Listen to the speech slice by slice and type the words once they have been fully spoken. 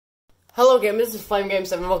Hello gamers, this is Flame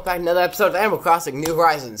Games, and welcome back to another episode of Animal Crossing New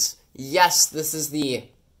Horizons. Yes, this is the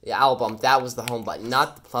album. That was the home button,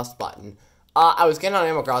 not the plus button. I was getting on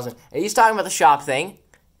Animal Crossing, and he's talking about the shop thing,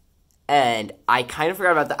 and I kind of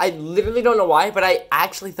forgot about that. I literally don't know why, but I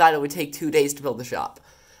actually thought it would take 2 days to build the shop.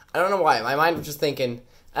 I don't know why. My mind was just thinking,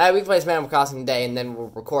 we can play some Animal Crossing today, and then we'll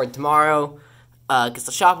record tomorrow, because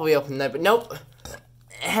the shop will be open then, but nope.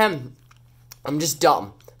 I'm just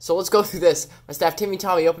dumb. So let's go through this. My staff Timmy and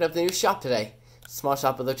Tommy opened up the new shop today. It's a small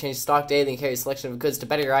shop with change stock daily and carries a selection of goods to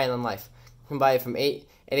better your island life. You can buy it from 8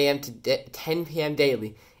 a.m. to 10 p.m.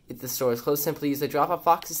 daily. If the store is closed, simply use the drop-off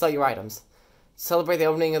box to sell your items. To celebrate the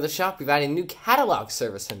opening of the shop, we've added a new catalog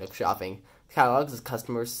service to Nook Shopping. The catalogs is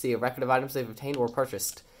customers see a record of items they've obtained or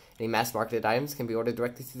purchased. Any mass-marketed items can be ordered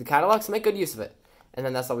directly through the catalog, so make good use of it. And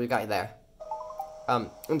then that's all we've got there. And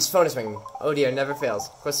his phone is ringing. Oh dear, never fails.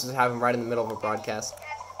 Of course, just have him right in the middle of a broadcast.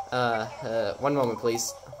 One moment,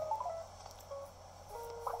 please.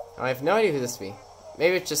 I have no idea who this be.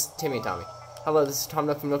 Maybe it's just Timmy and Tommy. Hello, this is Tom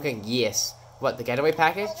Nook from Nook. Yes. What, the getaway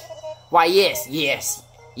package? Why, yes.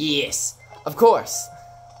 Of course.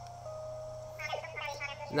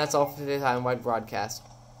 And that's all for today's island-wide broadcast.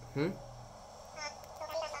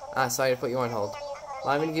 Sorry to put you on hold.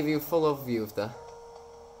 Well, I'm going to give you a full overview of the...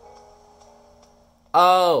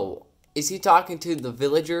 Oh, is he talking to the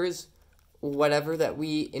villagers? Whatever that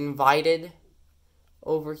we invited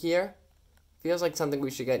over here? Feels like something we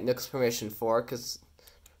should get Nook's permission for, because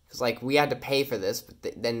like, we had to pay for this,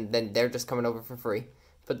 but then they're just coming over for free.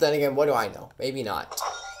 But then again, what do I know? Maybe not.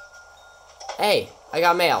 Hey, I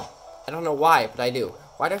got mail. I don't know why, but I do.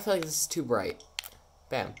 Why do I feel like this is too bright?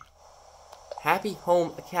 Bam. Happy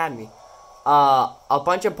Home Academy. A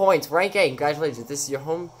bunch of points. Rank A. Congratulations. This is your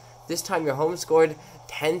home. This time your home scored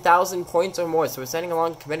 10,000 points or more, so we're sending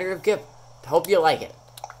along a commemorative gift. Hope you like it.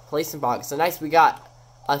 Place and box. So nice, we got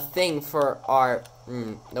a thing for our...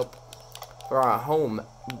 nope. For our home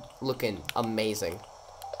looking amazing.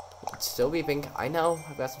 It's still beeping. I know.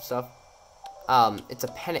 I've got some stuff. It's a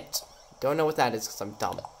pennant. Don't know what that is because I'm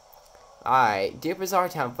dumb. Alright. Dear Bazaar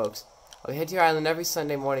Town folks. I'll head to your island every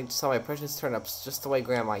Sunday morning to sell my precious turnips just the way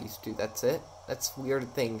Grandma used to. That's it? That's a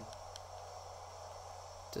weird thing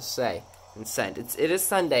to say and send. It is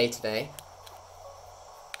Sunday today.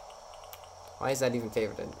 Why is that even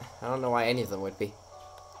favorited? I don't know why any of them would be.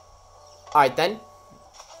 Alright then.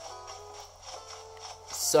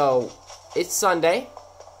 So, it's Sunday.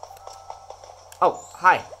 Oh,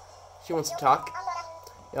 hi. She wants to talk.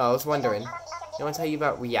 Yo, I was wondering. I want to tell you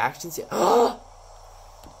about reactions yet? I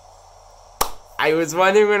was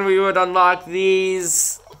wondering when we would unlock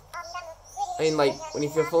these. I mean, like, when you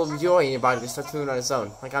feel full of joy in your body, just starts moving on its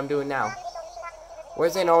own. Like I'm doing now.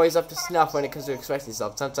 Words ain't always up to snuff when it comes to expressing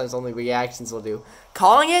yourself. Sometimes only reactions will do.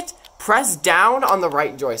 Calling it, press down on the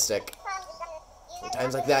right joystick. In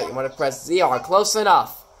times like that, you want to press ZR. Close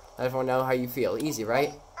enough. Let everyone know how you feel. Easy,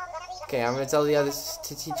 right? Okay, I'm going to tell the others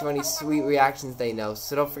to teach you any sweet reactions they know,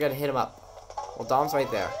 so don't forget to hit them up. Well, Dom's right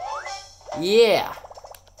there. Yeah!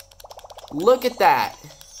 Look at that!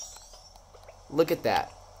 Look at that.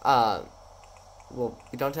 Well,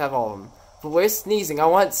 we don't have all of them. But where's sneezing? I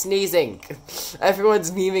want sneezing. Everyone's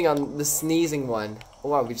memeing on the sneezing one. Oh,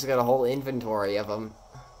 wow, we just got a whole inventory of them.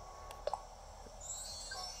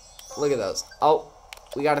 Look at those. Oh,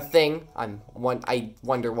 we got a thing. I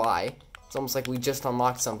wonder why. It's almost like we just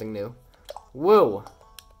unlocked something new. Woo.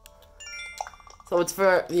 So it's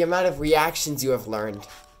for the amount of reactions you have learned.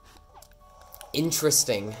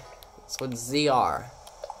 Interesting. That's what ZR.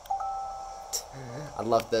 I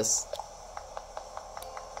love this.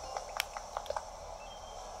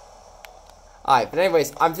 Alright, but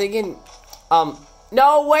anyways, I'm thinking,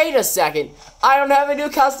 no, wait a second. I don't have a new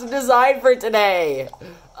custom design for today.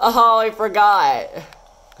 Oh, I forgot.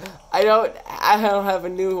 I don't have a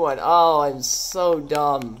new one. Oh, I'm so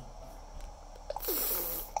dumb.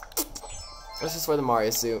 Let's just wear the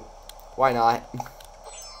Mario suit. Why not?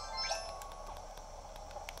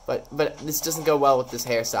 But this doesn't go well with this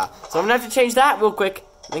hairstyle. So I'm gonna have to change that real quick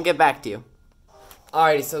and then get back to you.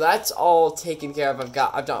 Alrighty, so that's all taken care of.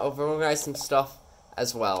 I've organized some stuff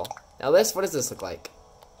as well. Now this, what does this look like?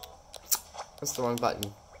 That's the wrong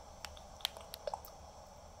button.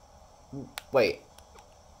 Wait.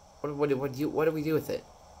 What do we do with it?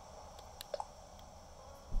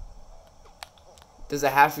 Does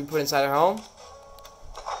it have to be put inside our home?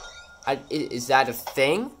 Is that a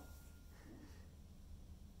thing?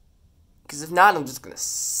 Because if not, I'm just gonna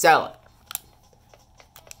sell it.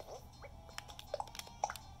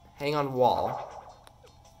 Hang on wall.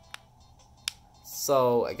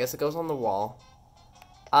 So, I guess it goes on the wall.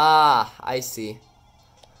 Ah, I see.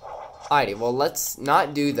 Alrighty, well, let's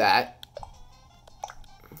not do that.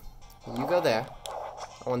 You go there.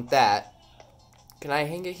 I want that. Can I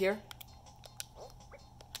hang it here?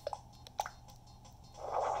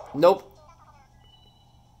 Nope.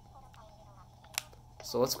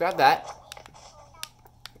 So let's grab that.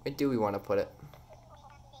 Where do we want to put it?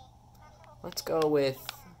 Let's go with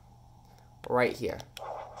right here.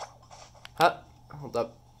 Huh? Hold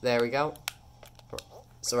up. There we go.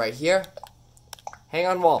 So right here. Hang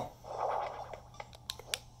on wall.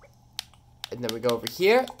 And then we go over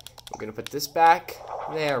here. We're going to put this back.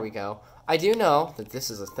 There we go. I do know that this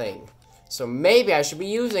is a thing. So maybe I should be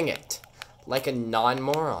using it. Like a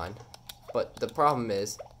non-moron. But the problem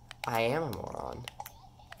is, I am a moron.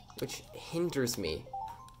 Which hinders me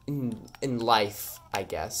in life, I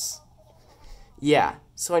guess. Yeah.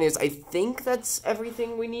 So anyways, I think that's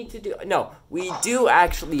everything we need to do. No, we do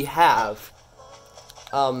actually have...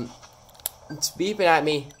 It's beeping at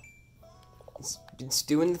me. It's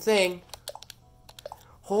doing the thing.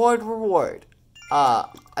 Hoard reward.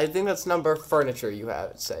 I think that's number furniture you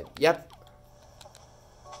have said. Yep.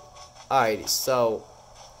 Alrighty, so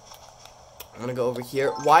I'm gonna go over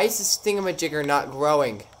here. Why is this thingamajigger not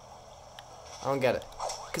growing? I don't get it.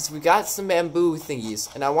 Because we got some bamboo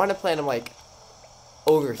thingies, and I want to plant them like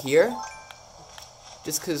over here.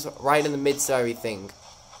 Just because right in the midst of everything,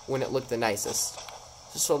 when it looked the nicest.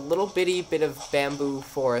 Just a little bitty bit of bamboo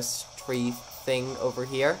forestry thing over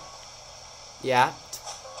here. Yeah.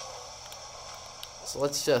 So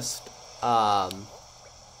let's just,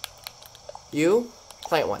 you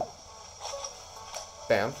plant one.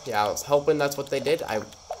 Bam. Yeah, I was hoping that's what they did. I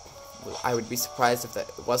would be surprised if that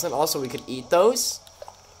wasn't. Also, we could eat those.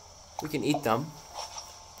 We can eat them.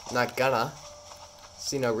 Not gonna.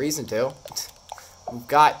 See no reason to. We've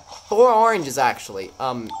got 4 oranges, actually.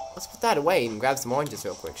 Let's put that away and grab some oranges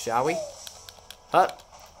real quick, shall we?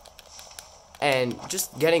 And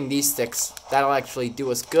just getting these sticks, that'll actually do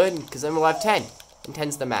us good, because then we'll have 10. And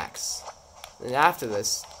 10's the max. And after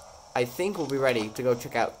this, I think we'll be ready to go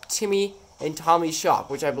check out Timmy and Tommy's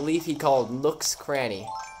shop, which I believe he called Nook's Cranny.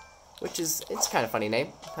 Which is, it's kind of a funny name,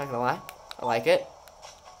 not gonna lie. I like it.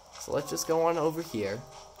 So let's just go on over here.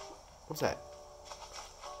 What's that?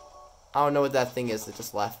 I don't know what that thing is that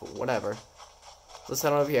just left, but whatever. Let's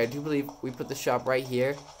head on over here. I do believe we put the shop right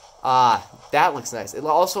here. That looks nice. It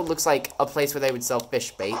also looks like a place where they would sell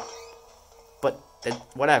fish bait. But,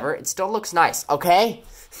 whatever. It still looks nice, okay?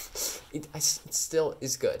 It still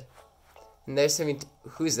is good. And there's Timmy.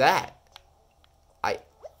 Who's that?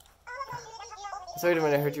 Sorry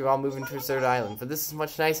when I heard you all moving to a third island, but this is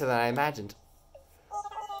much nicer than I imagined.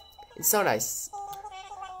 It's so nice.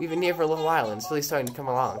 We've been here for a little while, and it's really starting to come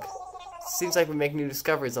along. Seems like we make new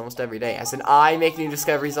discoveries almost every day. I said I make new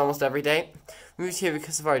discoveries almost every day. We moved here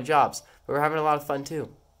because of our jobs, but we're having a lot of fun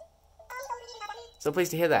too. So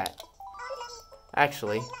pleased to hear that.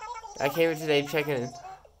 Actually, I came here today to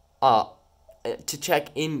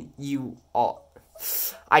check in you all.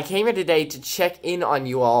 I came here today to check in on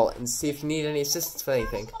you all and see if you need any assistance with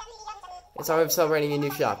anything. It's our way of celebrating a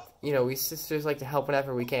new shop. You know, we sisters like to help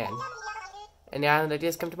whenever we can. Any island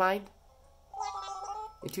ideas come to mind?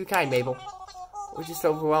 You're too kind, Mabel. We're just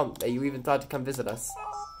so overwhelmed that you even thought to come visit us.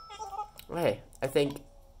 Hey, I think...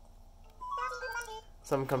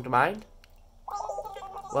 Something come to mind?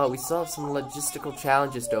 Well, we still have some logistical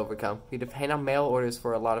challenges to overcome. We depend on mail orders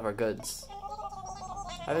for a lot of our goods.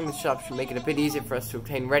 Having the shop should make it a bit easier for us to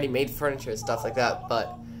obtain ready-made furniture and stuff like that,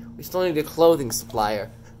 but we still need a clothing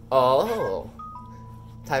supplier. Oh.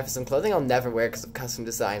 Time for some clothing I'll never wear because of custom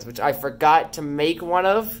designs, which I forgot to make one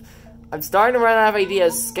of. I'm starting to run out of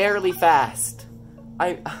ideas scarily fast.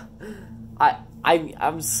 I'm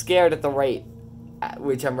scared at the rate at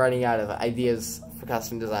which I'm running out of ideas for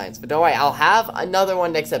custom designs. But don't worry, I'll have another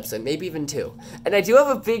one next episode, maybe even 2. And I do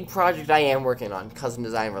have a big project I am working on, custom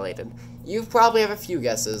design related. You probably have a few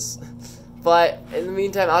guesses. But in the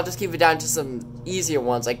meantime, I'll just keep it down to some easier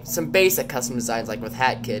ones, like some basic custom designs, like with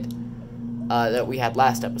Hat Kid, that we had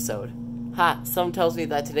last episode. Ha, someone tells me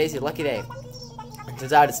that today's your lucky day. It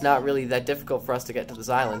turns out it's not really that difficult for us to get to this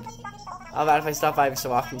island. How about if I stop by every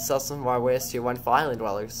so often and sell some of our wares to your wonderful island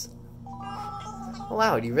dwellers? Oh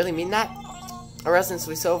wow, do you really mean that? Our residents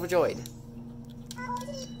will be so overjoyed.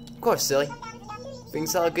 Of course, silly. If we can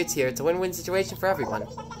sell our goods here, it's a win-win situation for everyone.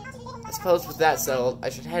 I suppose with that settled, I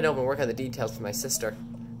should head home and work out the details for my sister.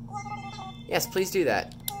 Yes, please do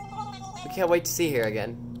that. We can't wait to see her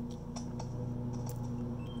again.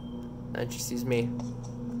 And she sees me.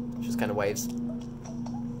 She just kind of waves.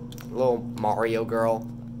 Little Mario girl.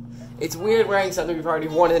 It's weird wearing something we've already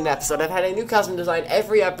worn in an episode. I've had a new custom design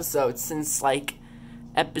every episode since, like,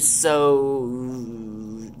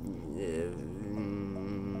 episode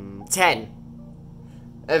 10.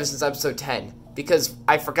 ever since episode 10. Because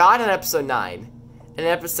I forgot in episode 9. And in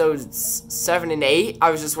episodes 7 and 8,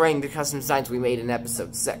 I was just wearing the custom designs we made in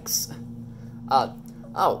episode 6.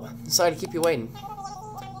 Oh, sorry to keep you waiting.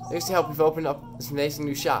 Thanks to help, we've opened up this amazing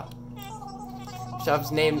new shop. The shop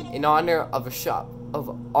is named in honor of a shop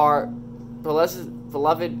of our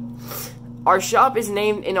beloved. Our shop is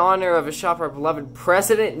named in honor of a shop our beloved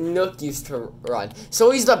President Nook used to run.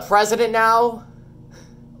 So he's the president now?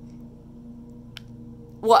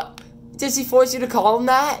 What? Does he force you to call him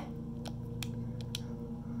that?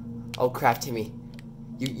 Oh crap, Timmy.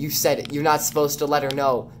 You said it. You're not supposed to let her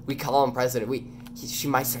know. We call him president. She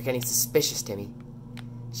might start getting suspicious, Timmy.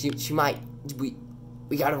 She might.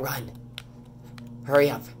 We gotta run. Hurry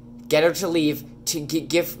up. Get her to leave.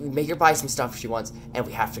 Make her buy some stuff she wants, and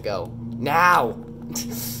we have to go now.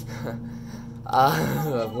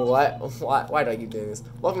 Why do I keep doing this?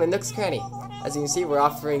 Welcome to Nook's Cranny. As you can see, we're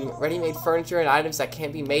offering ready-made furniture and items that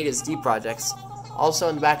can't be made as deep projects. Also,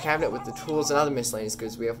 in the back cabinet with the tools and other miscellaneous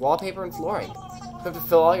goods, we have wallpaper and flooring. You have to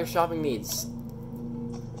fill all your shopping needs.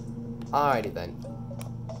 Alrighty then.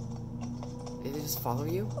 Did they just follow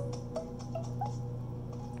you?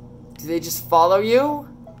 Do they just follow you?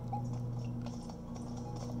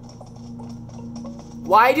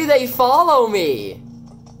 Why do they follow me?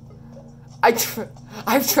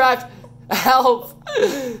 I'm trapped. Help!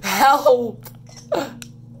 Help!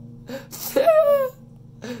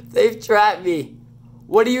 They've trapped me.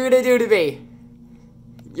 What are you gonna do to me?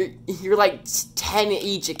 You're like 10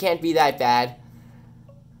 each. It can't be that bad.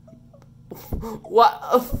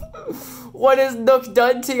 What has Nook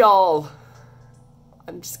done to y'all?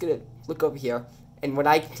 I'm just gonna look over here, and when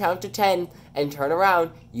I count to 10 and turn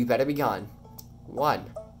around, you better be gone. 1,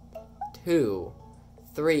 2,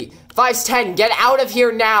 3, 5, 10. Get out of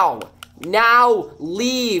here now! Now,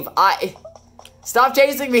 leave! Stop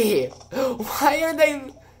chasing me! Why are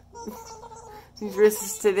they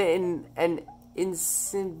interested in an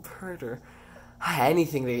instant murder?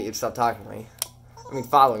 Anything to get you to stop talking to me. I mean,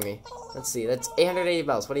 following me. Let's see, that's 880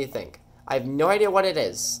 bells. What do you think? I have no idea what it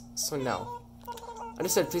is, so no.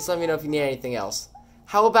 Understood, please let me know if you need anything else.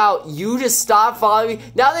 How about you just stop following me?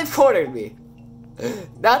 Now they've cornered me!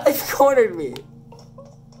 Now they've cornered me!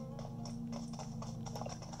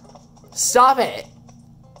 Stop it!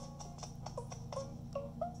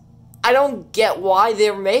 I don't get why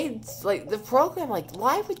they're made, like, the program, like,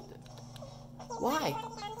 why?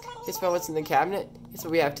 Guess about what's in the cabinet? Here's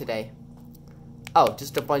what we have today. Oh,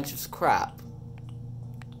 just a bunch of crap.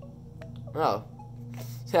 Oh.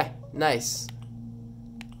 Nice.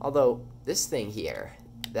 Although, this thing here,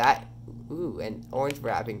 ooh, and orange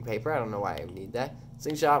wrapping paper, I don't know why I need that.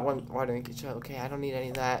 Slingshot, one watering shot, okay, I don't need any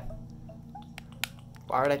of that.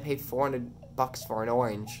 Why would I pay $400 for an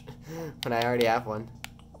orange when I already have one?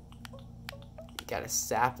 Got a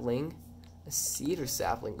sapling, a cedar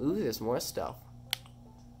sapling. Ooh, there's more stuff.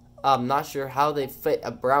 I'm not sure how they fit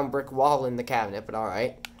a brown brick wall in the cabinet, but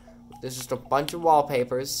alright. There's just a bunch of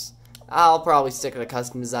wallpapers. I'll probably stick to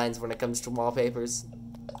custom designs when it comes to wallpapers.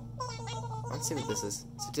 Let's see what this is.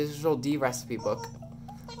 It's a digital D recipe book.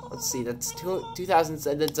 Let's see, that's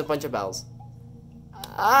 2,000, that's a bunch of bells.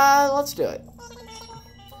 Let's do it.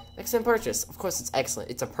 Excellent purchase. Of course it's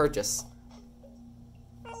excellent. It's a purchase.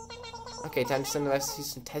 Okay, time to send the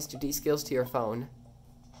recipes and test your D skills to your phone.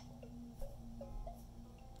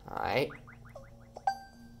 Alright.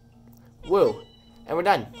 Woo. And we're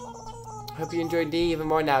done. Hope you enjoyed D even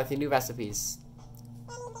more now with your new recipes.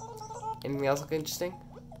 Anything else look interesting?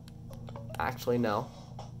 Actually, no.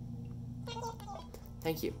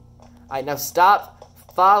 Thank you. Alright, now stop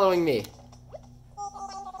following me.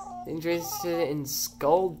 Interested in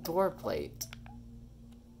skull door plate?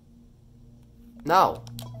 No.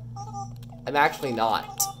 I'm actually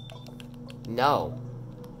not. No.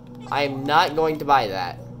 I am not going to buy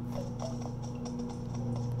that.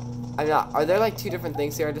 I'm not. Are there like two different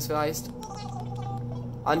things here I just realized?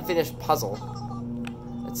 Unfinished puzzle.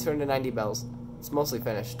 It's 290 bells. It's mostly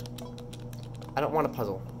finished. I don't want a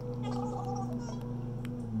puzzle.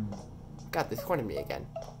 God, they cornered me again.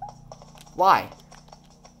 Why?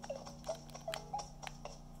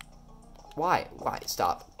 Why?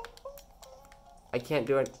 Stop. I can't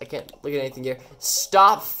do it. I can't look at anything here.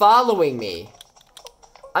 Stop following me.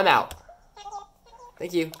 I'm out.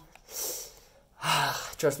 Thank you.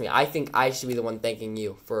 Trust me, I think I should be the one thanking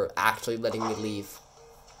you for actually letting me leave.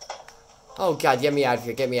 Oh god, get me out of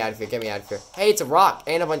here, get me out of here, get me out of here. Hey, it's a rock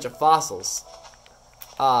and a bunch of fossils.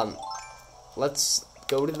 Let's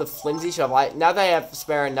go to the flimsy shovel. Now that I have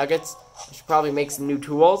spare nuggets, I should probably make some new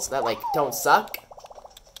tools that, like, don't suck.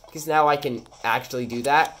 Because now I can actually do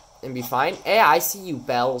that and be fine. Hey, I see you,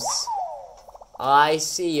 bells. I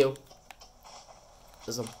see you.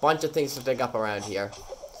 There's a bunch of things to dig up around here.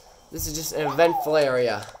 This is just an eventful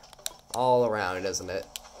area all around, isn't it?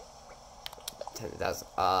 10,000.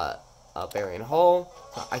 A burying hole.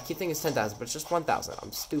 I keep thinking it's 10,000, but it's just 1,000.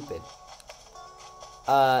 I'm stupid.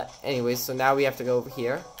 Anyways, so now we have to go over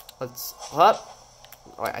here. Let's hup.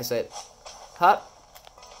 Alright, I said hup.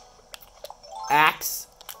 Axe.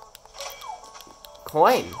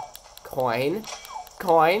 Coin. Coin.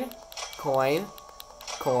 Coin. Coin.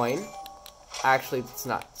 Coin. Actually, it's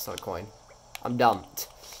not a coin. I'm dumb.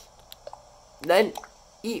 Then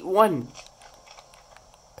eat one.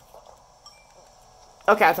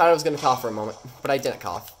 Okay, I thought I was gonna cough for a moment, but I didn't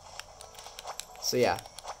cough. So yeah,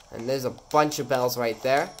 and there's a bunch of bells right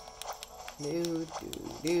there. Do do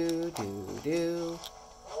do do do.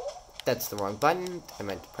 That's the wrong button. I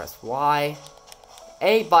meant to press Y.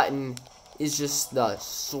 A button is just the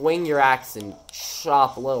swing your axe and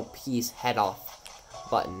chop a little piece head off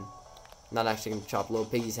button. Not actually gonna chop little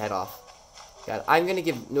piggy's head off. God, I'm gonna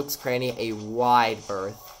give Nook's Cranny a wide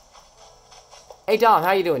berth. Hey Dom,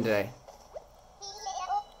 how you doing today?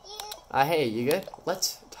 Hey, you good?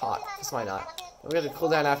 Let's talk. Just why not? We're gonna cool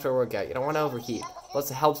down after a workout. You don't want to overheat.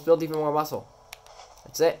 Plus, it helps build even more muscle.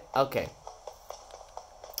 That's it? Okay.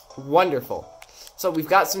 Wonderful. So, we've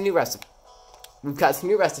got some new recipes.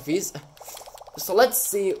 So, let's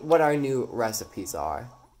see what our new recipes are.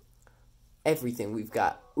 Everything we've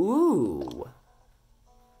got. Ooh.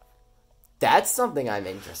 That's something I'm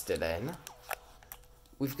interested in.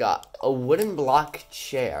 We've got a wooden block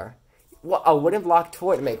chair. Well, a wooden block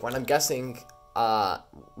toy to make one. I'm guessing,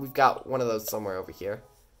 we've got one of those somewhere over here.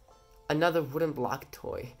 Another wooden block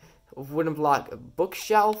toy. A wooden block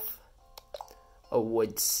bookshelf. A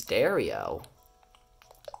wood stereo.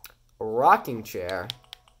 A rocking chair.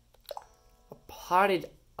 A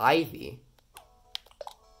potted ivy.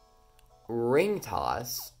 Ring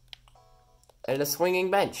toss. And a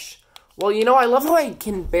swinging bench. Well, you know, I love how I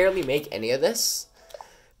can barely make any of this.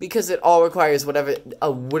 Because it all requires whatever a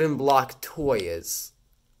wooden block toy is.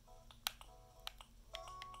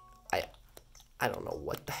 I don't know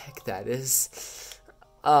what the heck that is.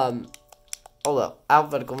 Hold up.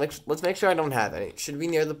 Alphabetical. Let's make sure I don't have any. It should be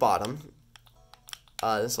near the bottom.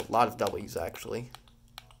 There's a lot of W's, actually.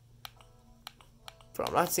 But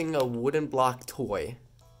I'm not seeing a wooden block toy.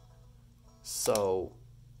 So,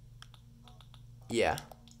 yeah.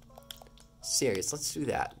 Serious, let's do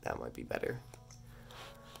that. That might be better.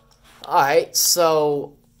 Alright,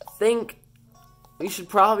 so, I think we should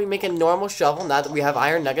probably make a normal shovel now that we have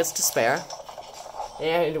iron nuggets to spare.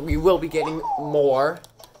 And we will be getting more,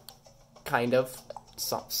 kind of,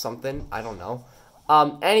 something, I don't know.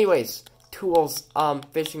 Anyways, tools,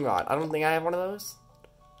 fishing rod. I don't think I have one of those.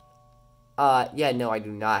 Yeah, no, I do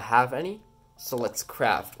not have any. So let's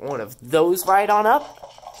craft one of those right on up.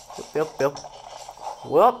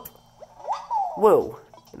 Whoop. Whoa,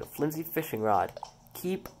 and a flimsy fishing rod.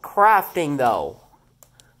 Keep crafting, though.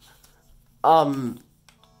 I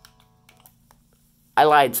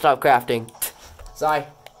lied. Stop crafting. Sorry.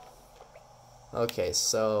 Okay,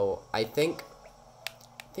 so I think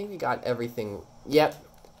we got everything. Yep,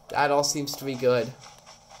 that all seems to be good.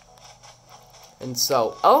 And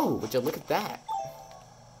so, oh, would you look at that?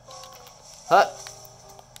 Huh?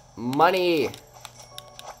 Money.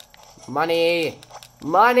 Money.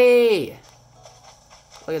 Money.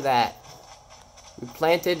 Look at that. We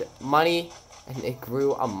planted money, and it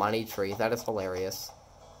grew a money tree. That is hilarious.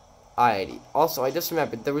 Alrighty. Also, I just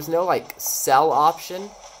remembered, there was no, like, sell option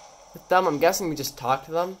with them. I'm guessing we just talked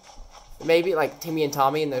to them. Maybe, like, Timmy and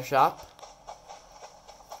Tommy in their shop.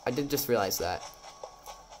 I did just realize that.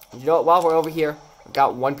 You know what? While we're over here, I've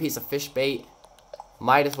got one piece of fish bait.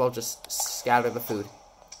 Might as well just scatter the food.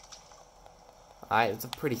 Alright, it's a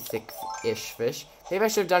pretty thick-ish fish. Maybe I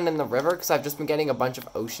should have done it in the river, because I've just been getting a bunch of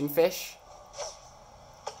ocean fish.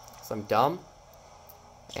 So I'm dumb.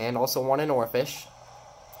 And also want an oarfish.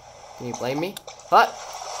 Can you blame me? But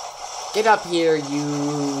get up here,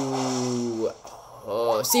 you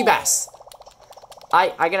sea bass.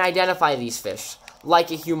 I can identify these fish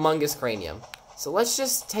like a humongous cranium. So let's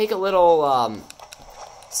just take a little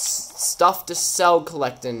stuff to sell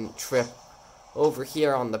collecting trip over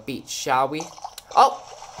here on the beach, shall we? Oh!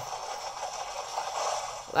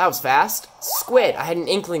 That was fast. Squid. I had an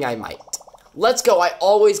inkling I might. Let's go. I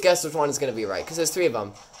always guess which one is going to be right, because there's three of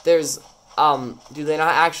them. There's, do they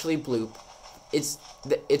not actually bloop? It's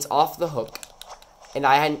off the hook. And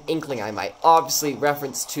I had an inkling I might. Obviously,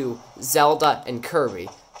 reference to Zelda and Kirby.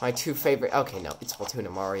 My two favorite. Okay, no, it's Splatoon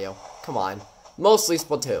and Mario. Come on. Mostly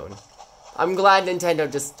Splatoon. I'm glad Nintendo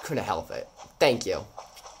just couldn't help it. Thank you.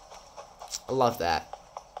 I love that.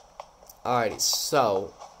 Alrighty,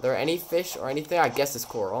 so, are there any fish or anything? I guess it's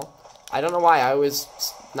coral. I don't know why I always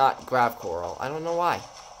not grab coral. I don't know why.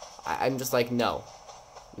 I'm just like, no.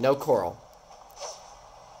 No coral.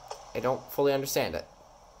 I don't fully understand it.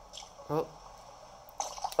 Oh.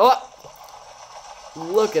 Oh!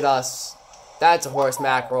 Look at us. That's a horse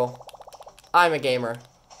mackerel. I'm a gamer.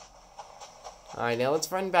 Alright, now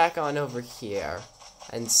let's run back on over here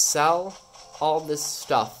and sell all this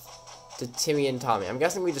stuff to Timmy and Tommy. I'm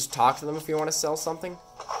guessing we just talk to them if we want to sell something.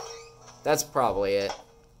 That's probably it.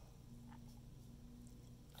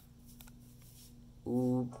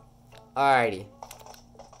 Ooh. Alrighty.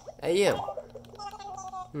 Hey, you.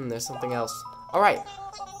 There's something else. Alright.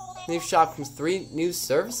 New shop comes 3 new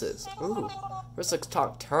services. Ooh. First, let's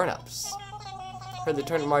talk turnips. Heard the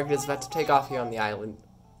turnip market is about to take off here on the island.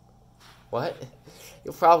 What?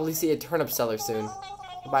 You'll probably see a turnip seller soon.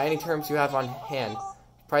 Buy any turnips you have on hand.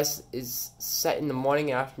 Price is set in the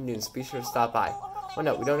morning and afternoon, so be sure to stop by. Oh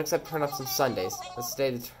no, we don't accept turnips on Sundays. That's the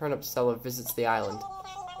day the turnip seller visits the island.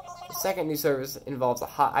 The second new service involves a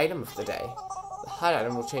hot item of the day. The hot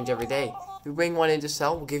item will change every day. If you bring one in to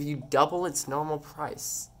sell, we'll give you double its normal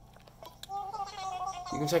price.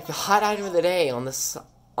 You can check the hot item of the day on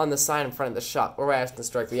the sign in front of the shop, or right after this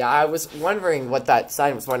directly. Yeah, I was wondering what that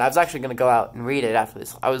sign was for, and I was actually going to go out and read it after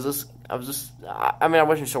this. I wasn't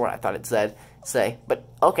sure what I thought it say, but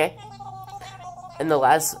okay. And the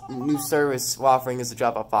last new service we're offering is a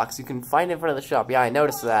drop-off box. You can find it in front of the shop. Yeah, I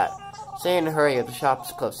noticed that. Stay in a hurry if the shop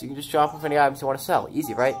is closed. You can just drop off any items you want to sell.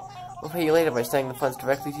 Easy, right? We'll pay you later by sending the funds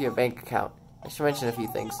directly to your bank account. I should mention a few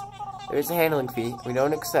things. There is a handling fee. We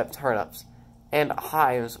don't accept turnips. And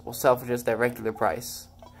items will sell for just their regular price.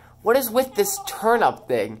 What is with this turnip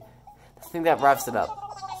thing? I think that wraps it up.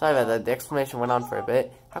 Sorry about that. The explanation went on for a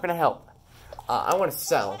bit. How can I help? I want to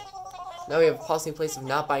sell. Now we have a policy in place of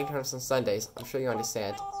not buying turnips on Sundays. I'm sure you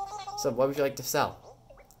understand. So, what would you like to sell?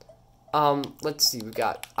 Let's see.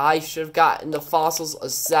 I should have gotten the fossils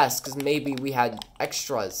assessed, because maybe we had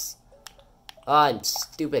extras. I'm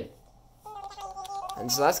stupid. And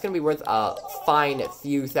so that's going to be worth a fine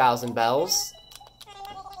few thousand bells.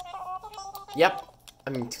 Yep. I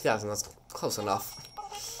mean, 2,000, that's close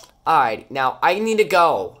enough. Alright, now I need to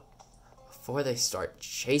go before they start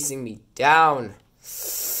chasing me down.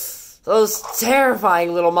 Those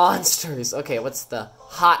terrifying little monsters. Okay, what's the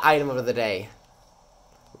hot item of the day?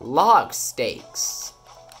 Log steaks.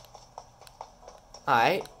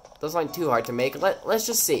 Alright, those aren't too hard to make. Let's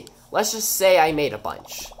just see. Let's just say I made a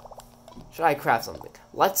bunch. Should I craft something?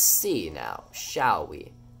 Let's see now, shall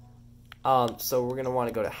we? So we're gonna want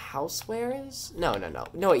to go to housewares?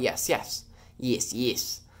 No, yes.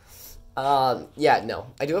 Yeah, no.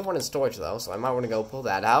 I do have one in storage, though, so I might want to go pull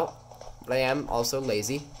that out. But I am also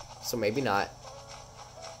lazy, so maybe not.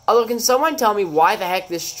 Although, can someone tell me why the heck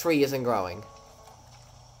this tree isn't growing?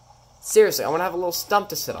 Seriously, I want to have a little stump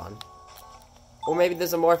to sit on. Or maybe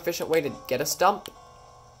there's a more efficient way to get a stump?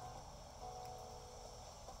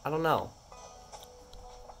 I don't know.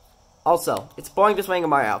 Also, it's boring just wearing a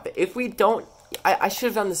Mario outfit. If we don't... I should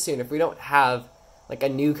have done this soon. If we don't have, like, a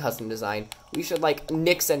new custom design, we should, like,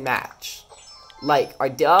 mix and match. Like,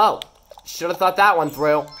 oh! Should have thought that one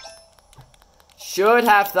through. Should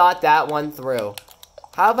have thought that one through.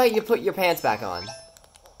 How about you put your pants back on?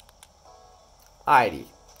 Alrighty.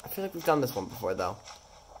 I feel like we've done this one before, though.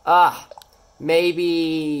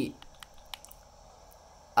 Maybe...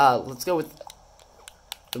 let's go with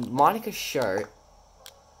the Monica shirt.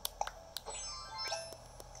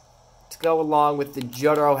 Go along with the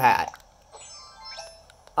Jotaro hat.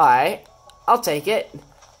 Alright, I'll take it.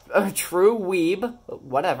 A true weeb.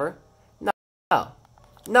 Whatever.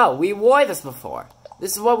 No, we wore this before.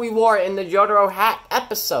 This is what we wore in the Jotaro hat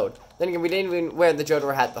episode. Then again, we didn't even wear the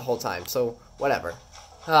Jotaro hat the whole time, so whatever.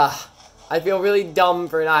 I feel really dumb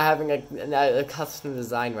for not having a custom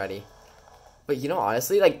design ready. But you know,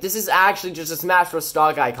 honestly, like, this is actually just a Smash Bros.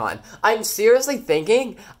 Stock icon. I'm seriously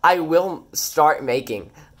thinking I will start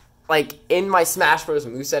making... like, in my Smash Bros.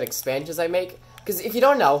 Moveset expansions I make, because if you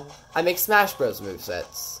don't know, I make Smash Bros.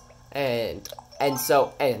 Movesets, and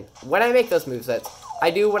when I make those movesets,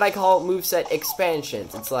 I do what I call moveset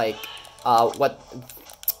expansions. It's like,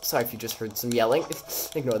 sorry if you just heard some yelling,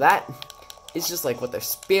 ignore that. It's just like what their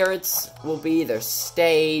spirits will be, their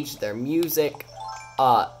stage, their music,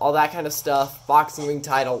 all that kind of stuff, boxing ring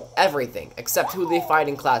title, everything, except who they fight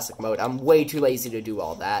in classic mode. I'm way too lazy to do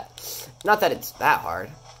all that. Not that it's that hard.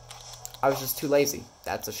 I was just too lazy.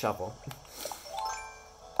 That's a shovel.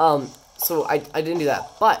 So I didn't do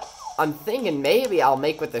that. But I'm thinking maybe I'll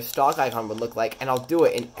make what their stock icon would look like, and I'll do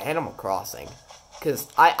it in Animal Crossing. Because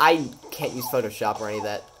I can't use Photoshop or any of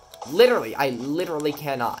that. I literally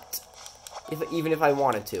cannot. even if I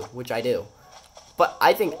wanted to, which I do. But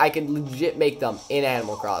I think I could legit make them in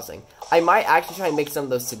Animal Crossing. I might actually try and make some of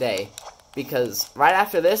those today, because right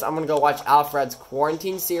after this, I'm going to go watch Alfred's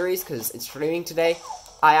Quarantine series, because it's streaming today.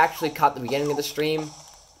 I actually caught the beginning of the stream,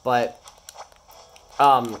 but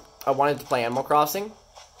I wanted to play Animal Crossing,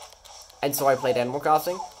 and so I played Animal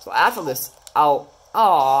Crossing. So after this, I'll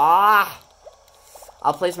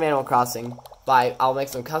play some Animal Crossing. I'll make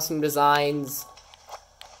some custom designs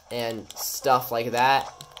and stuff like that.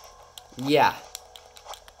 Yeah.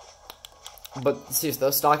 But seriously,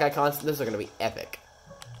 those stock icons, those are gonna be epic.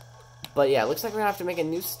 But yeah, it looks like we're gonna have to make a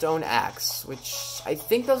new stone axe, which I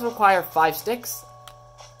think those require 5 sticks.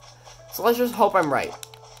 So let's just hope I'm right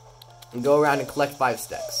and go around and collect 5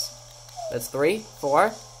 sticks. That's 3,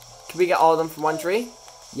 4. Can we get all of them from one tree?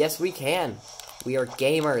 Yes, we can. We are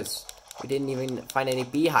gamers. We didn't even find any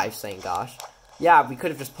beehives, thank gosh. Yeah, we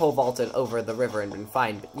could have just pole vaulted over the river and been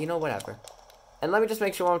fine, but you know, whatever. And let me just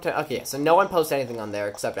make sure one more time. Okay, so no one posts anything on there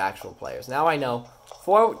except actual players. Now I know.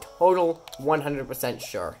 For total 100%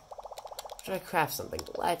 sure. Should I craft something?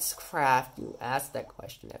 Let's craft. You ask that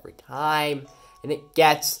question every time, and it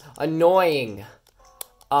gets annoying.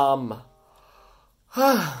 That's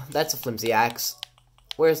a flimsy axe.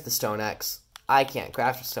 Where's the stone axe? I can't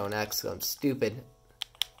craft a stone axe because I'm stupid.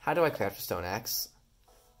 How do I craft a stone axe?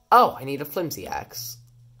 Oh, I need a flimsy axe.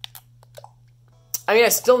 I mean, I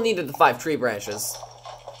still needed the 5 tree branches.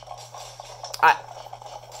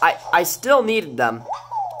 I still needed them.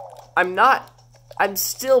 I'm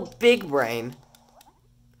still big brain.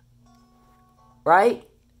 Right?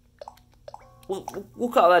 We'll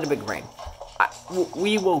call that a big brain.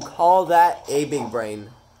 We will call that a big brain.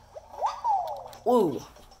 Ooh.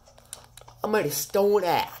 I made a stone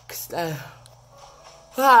axe.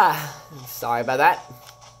 Sorry about that.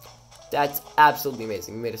 That's absolutely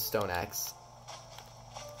amazing. We made a stone axe.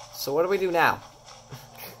 So what do we do now?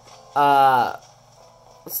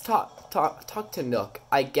 Let's talk to Nook.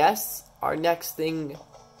 I guess our next thing,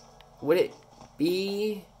 would it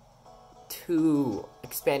be to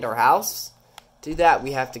expand our house? To do that,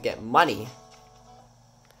 we have to get money.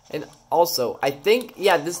 And also, I think,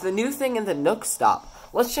 yeah, this is the new thing in the Nook stop.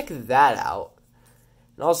 Let's check that out.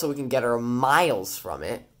 And also, we can get our miles from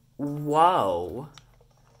it. Whoa.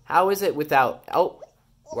 How is it without... Oh,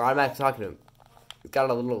 where I'm actually talking to him. We've got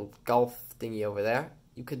a little golf thingy over there.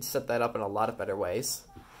 You could set that up in a lot of better ways.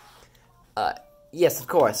 Yes, of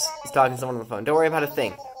course. He's talking to someone on the phone. Don't worry about a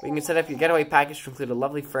thing. We can set up your getaway package to include a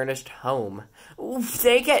lovely furnished home. Ooh,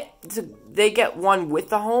 they get one with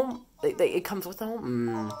the home? It comes with the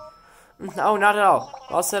home? No, not at all.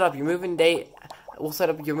 I'll set up your moving date. We'll set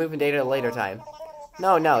up your moving date at a later time.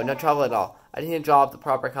 No trouble at all. I need to draw up the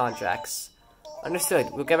proper contracts. Understood.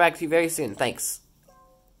 We'll get back to you very soon. Thanks.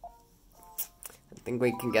 I think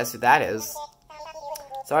we can guess who that is.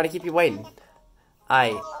 Sorry to keep you waiting.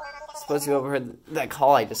 I suppose you overheard that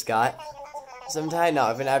call I just got. Sometime now,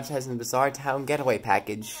 I've been advertising the Bizarre Town Getaway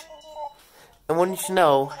Package. And wouldn't you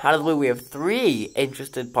know, out of the blue, we have 3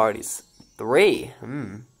 interested parties. 3?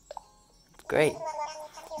 Great.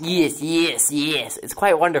 Yes. It's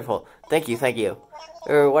quite wonderful. Thank you.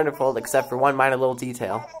 You're wonderful, except for one minor little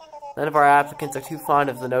detail. None of our applicants are too fond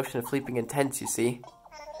of the notion of sleeping in tents, you see.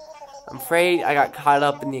 I'm afraid I got caught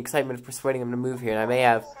up in the excitement of persuading them to move here, and I may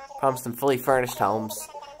have promised them fully furnished homes.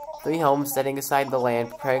 3 homes, setting aside the land,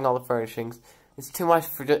 preparing all the furnishings. It's too much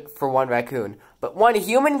for one raccoon. But one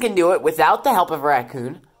human can do it without the help of a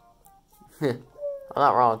raccoon. I'm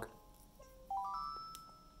not wrong.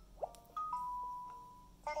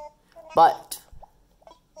 But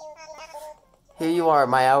here you are,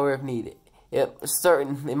 my hour of need. It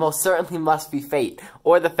most certainly must be fate,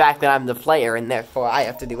 or the fact that I'm the player, and therefore I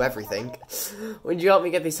have to do everything. Would you help me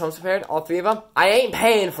get these homes prepared, all 3 of them? I ain't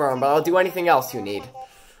paying for them, but I'll do anything else you need.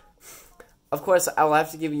 Of course, I'll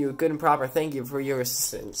have to give you a good and proper thank you for your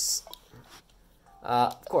assistance.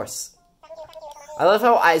 Of course. I love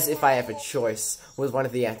how as if I have a choice was one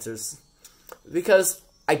of the answers. Because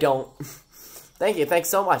I don't. Thank you, thanks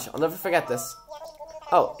so much. I'll never forget this.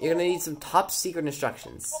 Oh, you're gonna need some top secret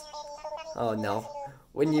instructions. Oh no.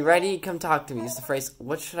 When you're ready, come talk to me. Use the phrase,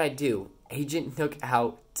 what should I do? Agent Nook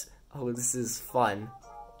out. Oh, this is fun.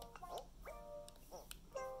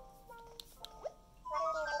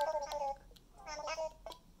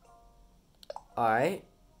 Alright.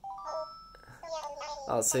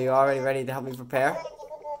 Oh, so you're already ready to help me prepare?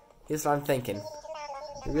 Here's what I'm thinking.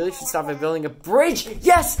 We really should start by building a bridge!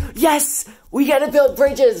 Yes! We gotta build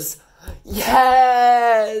bridges!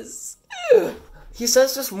 Yes! He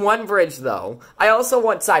says just one bridge, though. I also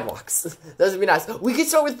want sidewalks. Those would be nice. We could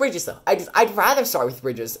start with bridges, though. I'd rather start with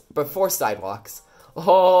bridges before sidewalks.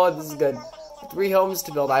 Oh, this is good. 3 homes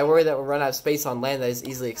to build. I worry that we'll run out of space on land that is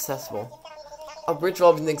easily accessible. A bridge will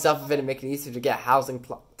open things up a bit and make it easier to get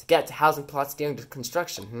to housing plots during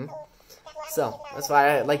construction. So that's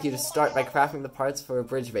why I'd like you to start by crafting the parts for a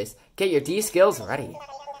bridge base. Get your D skills ready,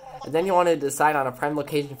 and then you want to decide on a prime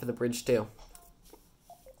location for the bridge too.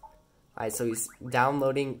 Alright, so he's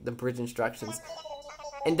downloading the bridge instructions.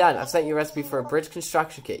 And done. I've sent you a recipe for a bridge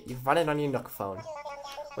construction kit. You can find it on your Nook phone.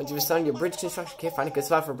 Once you've installed your bridge construction kit, find a good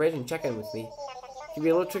spot for a bridge and check in with me. It can be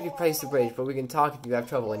a little tricky place to bridge, but we can talk if you have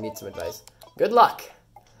trouble and need some advice. Good luck!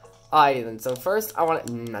 Alright then, so first I want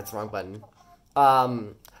to... that's the wrong button.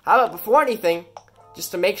 How about before anything,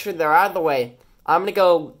 just to make sure they're out of the way, I'm gonna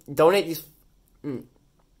go donate these...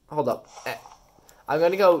 hold up. I'm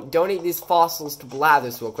gonna go donate these fossils to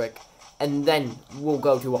Blathers real quick, and then we'll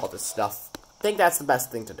go do all this stuff. I think that's the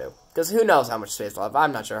best thing to do, because who knows how much space we'll have.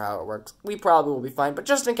 I'm not sure how it works. We probably will be fine, but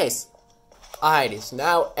just in case. Alrighty, so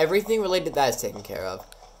now everything related to that is taken care of.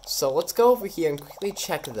 So let's go over here and quickly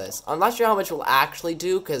check this. I'm not sure how much we'll actually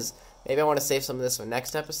do, because maybe I want to save some of this for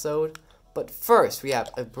next episode. But first, we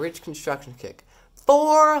have a bridge construction kit.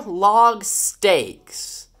 4 log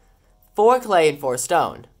stakes. 4 clay and 4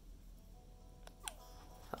 stone.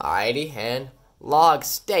 Alrighty, and log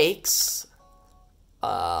stakes.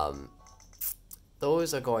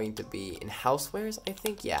 Those are going to be in housewares, I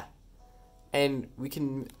think, yeah. And we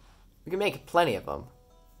can make plenty of them.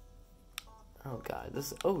 Oh god,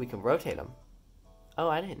 we can rotate them. Oh,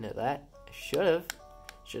 I didn't know that. I should have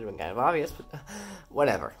been kind of obvious, but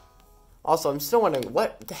whatever. Also, I'm still wondering,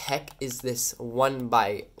 what the heck is this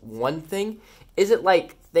 1x1 thing? Is it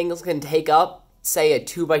like things can take up, say, a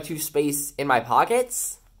 2x2 space in my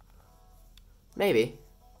pockets? Maybe.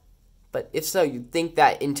 But if so, you'd think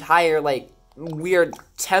that entire, like, weird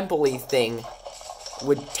temple-y thing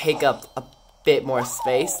would take up a bit more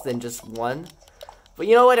space than just 1. But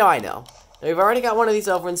you know what do I know? Now, we've already got one of these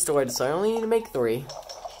over in storage, so I only need to make 3.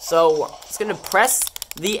 So, I'm just gonna press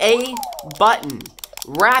the A button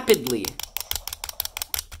rapidly.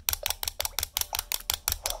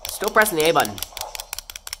 Still pressing the A button.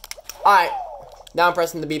 Alright, now I'm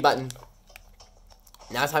pressing the B button.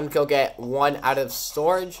 Now it's time to go get 1 out of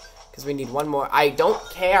storage, because we need 1 more. I don't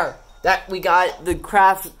care that we got the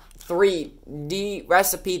craft 3D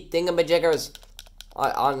recipe thingamajiggers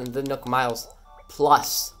on the Nook Miles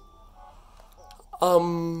Plus. Sorry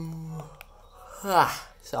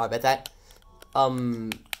about that.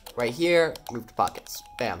 Right here, move to pockets.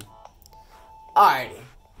 Bam. Alrighty.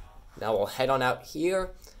 Now we'll head on out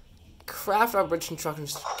here, craft our bridge construction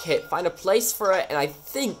kit, find a place for it, and I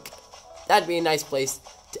think that'd be a nice place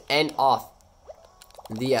to end off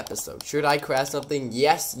the episode. Should I craft something?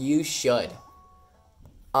 Yes, you should.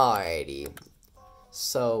 Alrighty.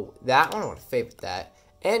 So, that one, I'm going to favorite that.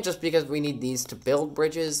 And just because we need these to build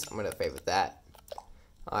bridges, I'm going to favorite that.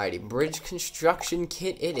 Alrighty, bridge construction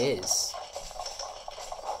kit it is.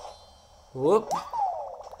 Whoop.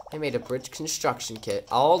 I made a bridge construction kit.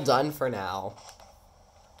 All done for now.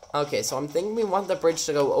 Okay, so I'm thinking we want the bridge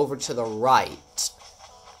to go over to the right.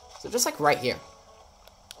 So just like right here.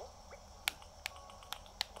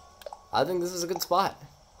 I think this is a good spot.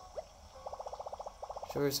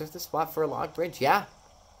 Should we reserve this spot for a log bridge? Yeah.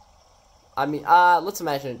 I mean, let's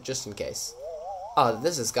imagine it just in case. Oh,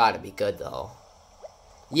 this has got to be good, though.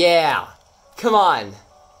 Yeah. Come on.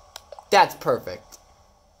 That's perfect.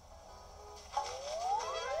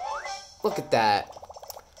 Look at that.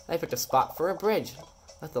 I picked a spot for a bridge.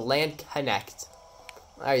 Let the land connect.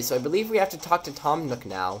 Alright, so I believe we have to talk to Tom Nook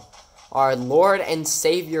now. Our Lord and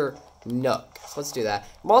Savior Nook. So let's do that.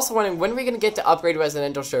 I'm also wondering, when are we going to get to upgrade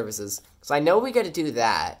residential services? Because I know we got to do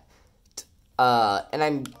that. And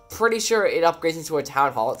I'm pretty sure it upgrades into a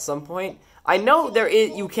town hall at some point. I know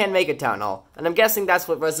you can make a town hall. And I'm guessing that's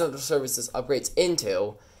what residential services upgrades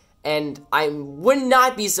into. And I would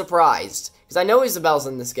not be surprised. Because I know Isabel's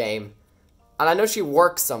in this game. And I know she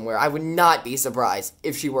works somewhere. I would not be surprised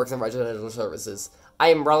if she works in residential services. I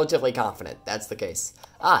am relatively confident that's the case.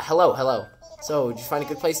 Ah, hello, hello. So, did you find a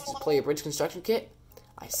good place to play a bridge construction kit?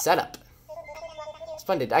 I set up.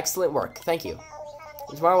 Splendid, excellent work. Thank you.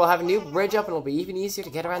 And tomorrow we'll have a new bridge up and it'll be even easier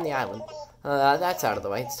to get around the island. That's out of the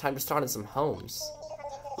way. It's time to start on some homes.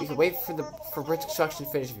 You can wait for bridge construction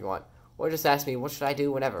to finish if you want. Or just ask me, what should I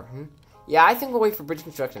do whenever, Yeah, I think we'll wait for bridge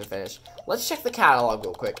construction to finish. Let's check the catalog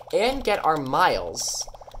real quick and get our miles.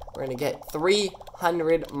 We're gonna get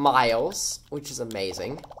 300 miles, which is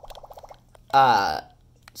amazing.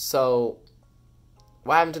 So,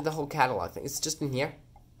 what happened to the whole catalog thing? It's just in here?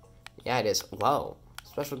 Yeah, it is. Whoa.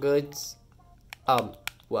 Special goods.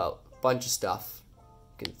 Well, bunch of stuff.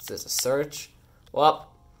 There's a search.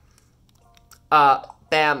 Well,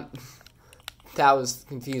 bam. That was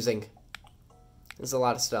confusing. There's a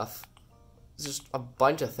lot of stuff. There's just a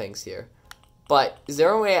bunch of things here. But is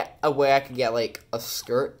there a way I could get like a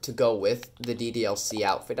skirt to go with the DDLC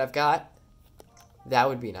outfit I've got? That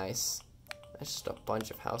would be nice. That's just a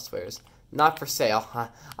bunch of housewares. Not for sale. Huh?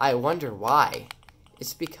 I wonder why.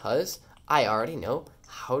 It's because I already know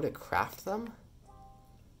how to craft them?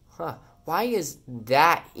 Huh. Why is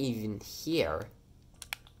that even here?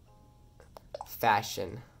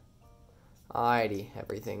 Fashion. Alrighty,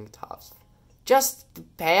 everything tops. Just the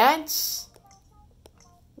pants?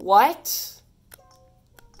 What?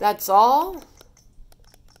 That's all?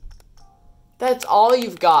 That's all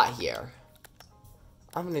you've got here.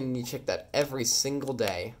 I'm gonna need to check that every single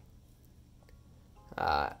day.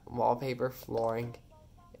 Wallpaper, flooring,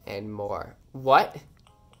 and more. What?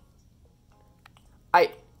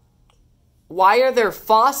 Why are there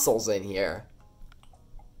fossils in here?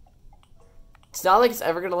 It's not like it's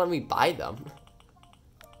ever gonna let me buy them.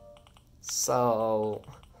 So,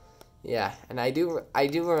 yeah, and I do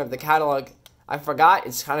remember the catalog. I forgot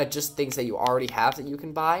it's kind of just things that you already have that you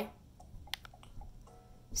can buy.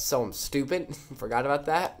 So I'm stupid. Forgot about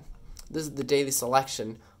that. This is the daily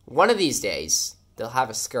selection. One of these days, they'll have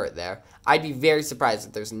a skirt there. I'd be very surprised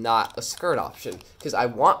if there's not a skirt option, because I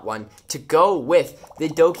want one to go with the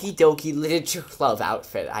Doki Doki Literature Club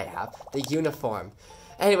outfit I have, the uniform.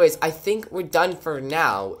 Anyways, I think we're done for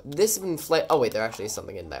now. This has been oh wait, there actually is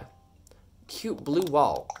something in there. Cute blue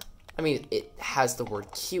wall. I mean, it has the word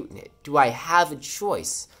cute in it. Do I have a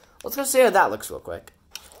choice? Let's go see how that looks real quick.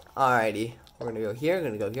 Alrighty. We're gonna go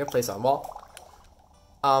here, place on wall.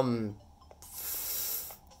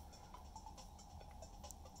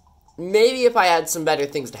 Maybe if I had some better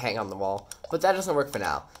things to hang on the wall, but that doesn't work for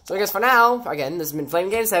now. So I guess for now, again, this has been Flame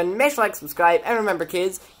Game 7. Make sure to like, subscribe, and remember,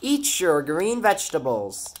 kids, eat your green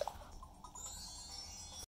vegetables.